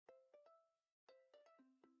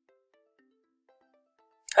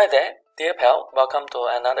Hi there, dear pal. Welcome to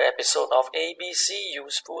another episode of ABC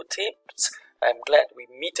Useful Tips. I'm glad we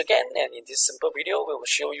meet again, and in this simple video, we will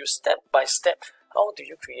show you step by step how do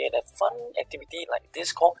you create a fun activity like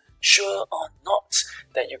this called Sure or Not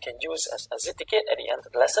that you can use as a certificate at the end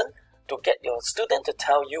of the lesson to get your student to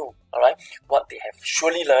tell you, alright, what they have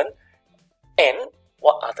surely learned and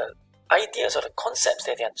what are the ideas or the concepts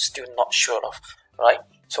that they are still not sure of, right?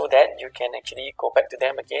 So that you can actually go back to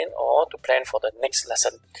them again or to plan for the next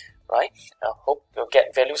lesson, right? I hope you'll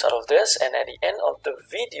get values out of this, and at the end of the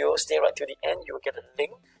video, stay right to the end, you'll get a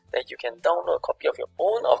link that you can download a copy of your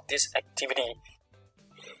own of this activity.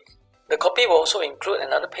 The copy will also include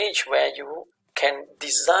another page where you can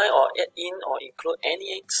design or add in or include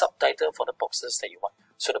any subtitle for the boxes that you want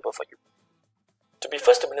suitable for you. To be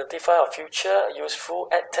first to be notified of future useful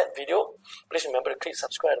EdTech video, please remember to click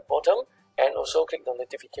subscribe at the bottom and also click the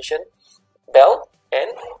notification bell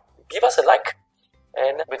and give us a like.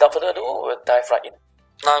 And without further ado, we'll dive right in.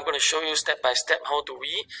 Now I'm going to show you step by step how do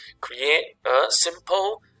we create a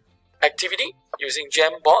simple activity using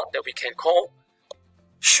Jamboard that we can call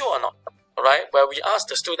Sure or Not, alright, where we ask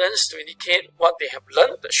the students to indicate what they have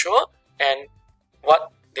learned, the sure, and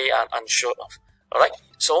what they are unsure of. Alright,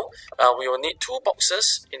 so we will need two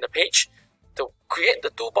boxes in the page. To create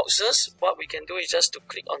the two boxes, what we can do is just to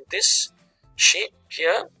click on this shape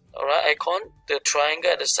here, alright, icon, the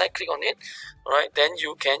triangle at the side, click on it, alright, then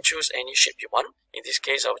you can choose any shape you want. In this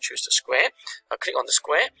case, I will choose the square. I'll click on the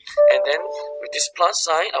square, and then with this plus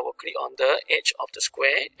sign, I will click on the edge of the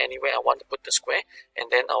square, anywhere I want to put the square,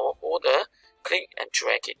 and then I will hold the click and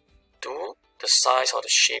drag it to the size or the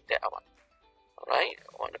shape that I want. Alright,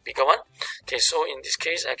 I want a bigger one. Okay, so in this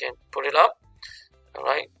case, I can pull it up,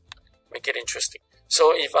 alright, make it interesting.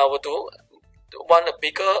 So if I were to want a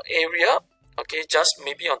bigger area, okay, just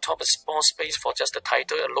maybe on top a small space for just the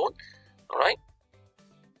title alone, alright,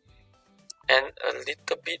 and a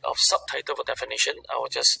little bit of subtitle for definition, I will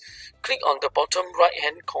just click on the bottom right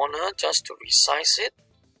hand corner just to resize it,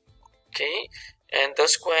 okay, and the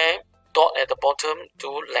square dot at the bottom to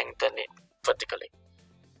lengthen it vertically.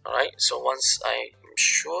 Alright, so once I am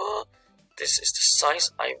sure this is the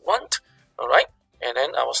size I want, alright, and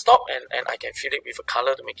then I will stop and I can fill it with a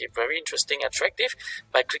color to make it very interesting, attractive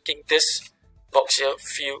by clicking this box here,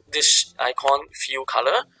 fill this icon, fill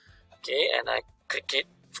color, okay, and I click it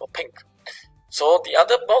for pink. So the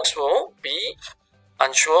other box will be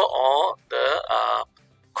unsure or the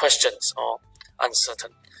questions or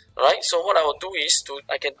uncertain. Alright, so what I will do is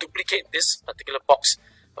I can duplicate this particular box,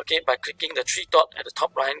 okay, by clicking the three dot at the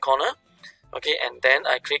top right hand corner, okay, and then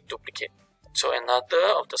I click duplicate. So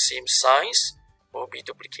another of the same size will be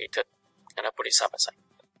duplicated, and I put it side by side,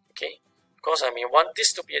 okay, because I may want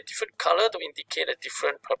this to be a different color to indicate a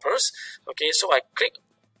different purpose, okay, so I click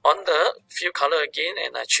on the fill color again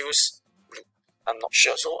and I choose blue. I'm not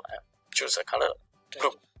sure, so I choose a color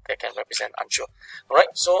blue that can represent unsure.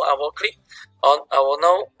 Alright, so I will click on, I will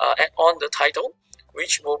now add on the title,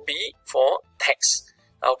 which will be for text.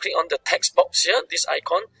 I'll click on the text box here, this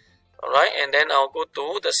icon, alright, and then I'll go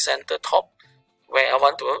to the center top where I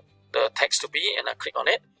want the text to be, and I click on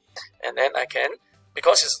it, and then I can,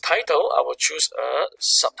 because it's a title, I will choose a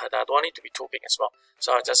subtitle. I don't want it to be too big as well,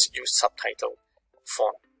 so I'll just use subtitle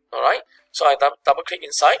font. Alright, so I double click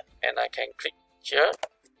inside and I can click here,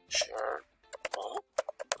 sure or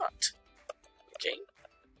not, okay.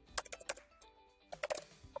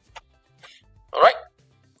 Alright,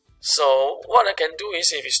 so what I can do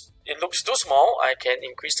is, if it looks too small, I can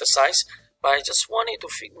increase the size, but I just want it to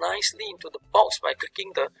fit nicely into the box by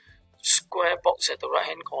clicking the square box at the right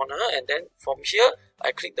hand corner, and then from here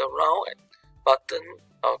I click the round button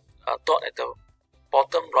dot at the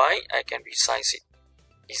bottom right. I can resize it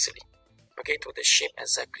easily, okay, to the shape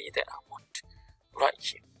exactly that I want right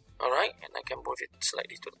here. Alright, and I can move it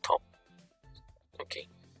slightly to the top, okay,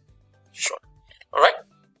 sure. Alright,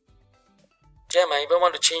 yeah, I even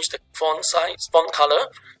want to change the font size, font color,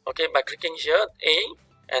 okay, by clicking here A,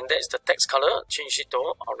 and that's the text color, change it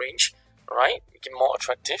to orange, right, make it more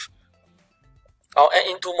attractive. I'll add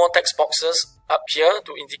in two more text boxes up here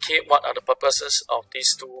to indicate what are the purposes of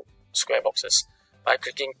these two square boxes. By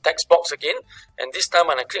clicking text box again, and this time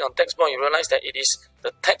when I click on text box, you realize that it is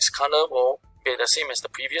the text color will be the same as the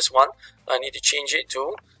previous one. I need to change it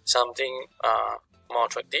to something more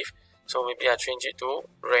attractive, so maybe I change it to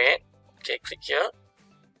red. Okay, click here,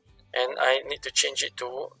 and I need to change it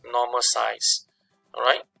to normal size.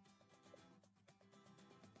 Alright,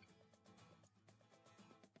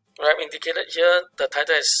 I've indicated here the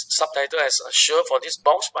title as subtitle as sure for this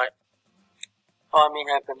box, but I may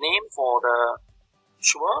have the name for the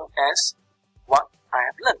sure as what I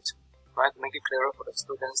have learned. right, to make it clearer for the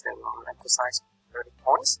students that we will emphasize learning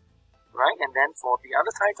points, right? And then for the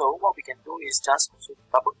other title, what we can do is just to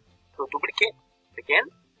duplicate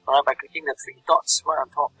again, right, by clicking the three dots right on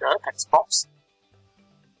top of the text box,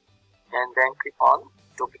 and then click on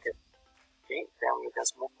duplicate. Okay, then we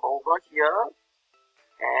just move over here,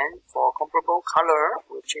 and for comparable color,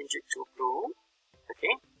 we'll change it to blue.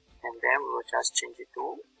 Okay, and then we will just change it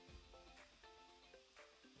to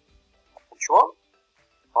control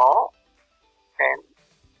or and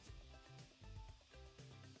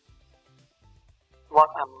what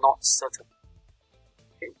I'm not certain.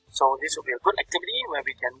 Okay, so this will be a good activity where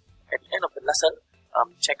we can, at the end of the lesson,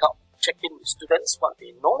 check in with students what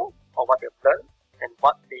they know or what they've learned and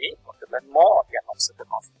what they want to learn more or they are not certain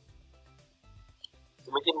of. To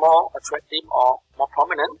make it more attractive or more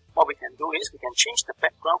prominent, what we can do is we can change the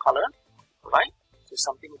background color, right, to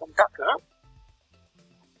something even darker.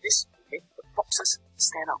 This will make the boxes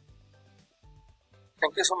stand out.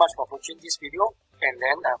 Thank you so much for watching this video, and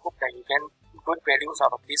then I hope that you get good values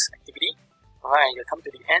out of this activity. Alright, you come to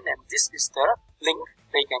the end, and this is the link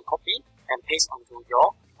that you can copy and paste onto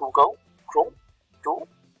your Google Chrome to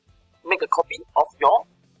make a copy of your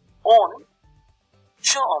own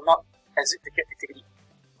sure or not exit ticket activity.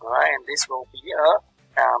 Alright, and this will be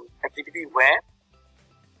a activity where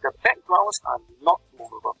the backgrounds are not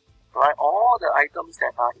movable. Alright, all the items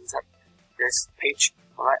that are inside this page,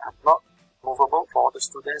 alright, are not movable for the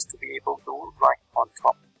students to be able to write on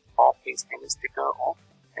top or paste any sticker or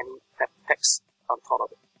any text on top of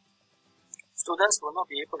it. Students will not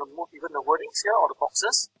be able to move even the wordings here or the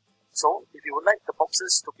boxes. So if you would like the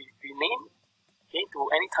boxes to be renamed, okay, to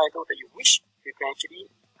any title that you wish, you can actually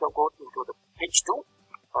go into the page 2,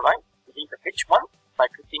 alright, delete the page 1 by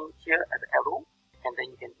clicking here at the arrow, and then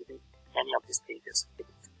you can delete any of these pages.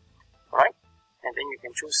 Alright, and then you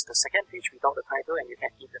can choose the second page without the title and you can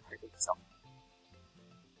edit the title yourself.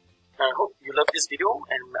 I hope you love this video,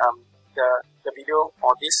 and the video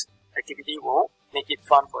or this activity will make it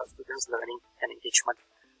fun for students' learning and engagement.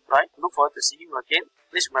 Right? Look forward to seeing you again.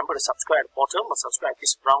 Please remember to subscribe at the bottom or subscribe at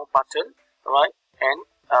this brown button. Alright, and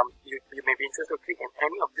you may be interested to click on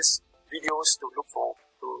any of these videos to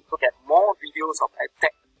look at more videos of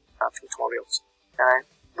EdTech tutorials. And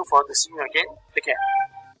look forward to seeing you again. Take care.